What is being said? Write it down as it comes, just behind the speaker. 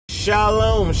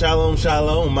Shalom, shalom,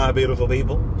 shalom, my beautiful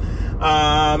people.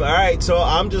 Alright, so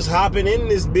I'm just hopping in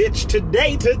this bitch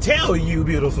today to tell you,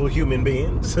 beautiful human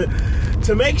beings,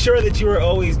 to make sure that you are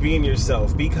always being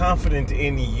yourself. Be confident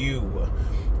in you.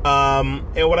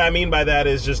 And what I mean by that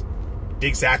is just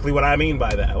exactly what I mean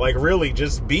by that. Like, really,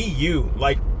 just be you.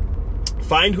 Like,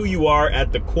 find who you are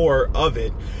at the core of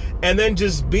it, and then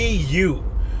just be you.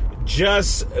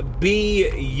 Just be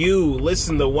you.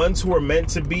 Listen, the ones who are meant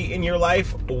to be in your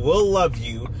life will love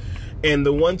you, and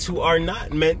the ones who are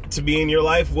not meant to be in your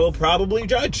life will probably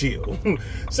judge you.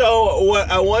 So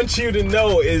what I want you to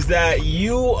know is that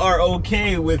you are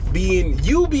okay with being,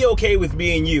 be okay with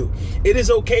being you. It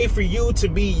is okay for you to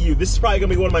be you. This is probably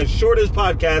gonna be one of my shortest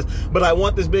podcasts, but I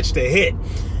want this bitch to hit.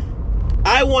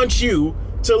 I want you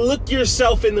to look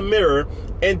yourself in the mirror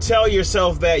and tell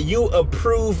yourself that you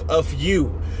approve of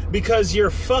you, because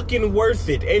you're fucking worth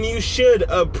it, and you should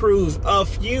approve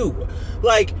of you.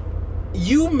 Like,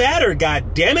 you matter,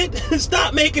 goddammit.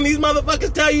 Stop making these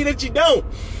motherfuckers tell you that you don't.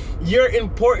 You're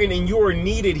important and you are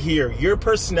needed here. Your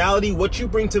personality, what you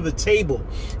bring to the table,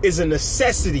 is a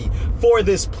necessity for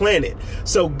this planet.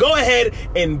 So go ahead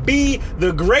and be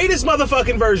the greatest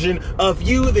motherfucking version of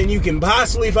you than you can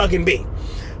possibly fucking be.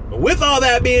 With all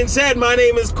that being said, my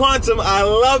name is Quantum. I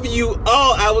love you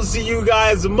all. I will see you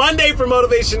guys Monday for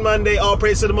Motivation Monday. All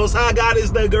praise to the Most High. God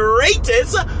is the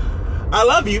greatest. I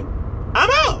love you. I'm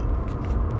out.